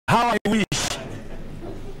how I wish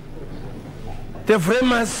the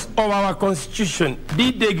framers of our constitution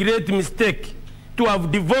did a great mistake to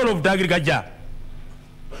have devolved agriculture.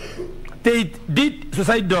 They did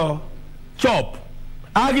suicidal job.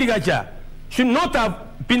 Agriculture should not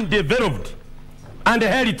have been developed and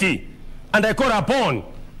healthy, and I call upon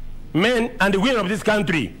men and women of this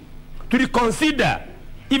country to reconsider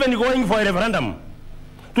even going for a referendum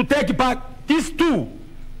to take back these two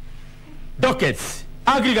dockets.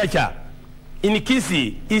 Agriculture in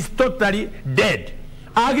Kisii is totally dead.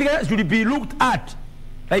 Agriculture should be looked at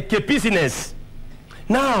like a business.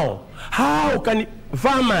 Now, how can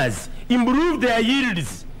farmers improve their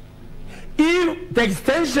yields if the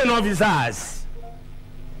extension officers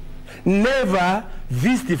never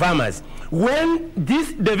visit the farmers? When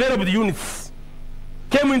these developed units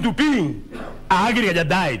came into being, agriculture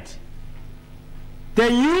died. The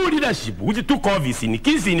new leadership which took office in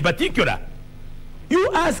Kisii in particular, you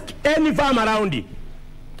ask any farm around it,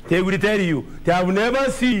 they will tell you they have never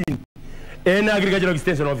seen an agricultural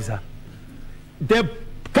extension officer. The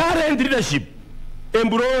current leadership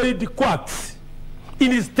employed quacks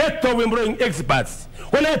instead of employing experts.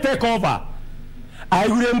 When I take over, I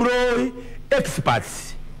will employ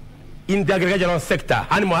experts in the agricultural sector,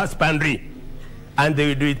 animal husbandry, and they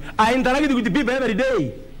will do it. I interact with the people every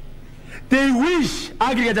day. They wish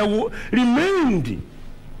agriculture would remain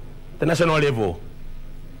the national level,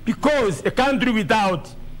 because a country without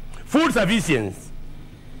food sufficiency,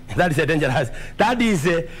 that is a dangerous. That is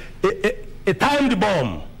a timed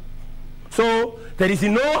bomb. So there is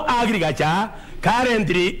no agriculture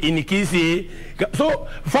currently in Kisii. So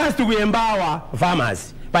first we empower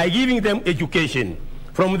farmers by giving them education.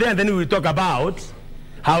 From there, then we will talk about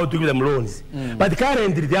how to give them loans. But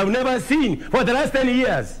currently, they have never seen, for the last 10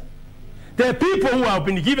 years, the people who have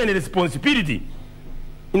been given a responsibility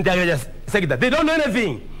in the agriculture sector, they don't know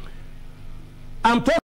anything. I'm talking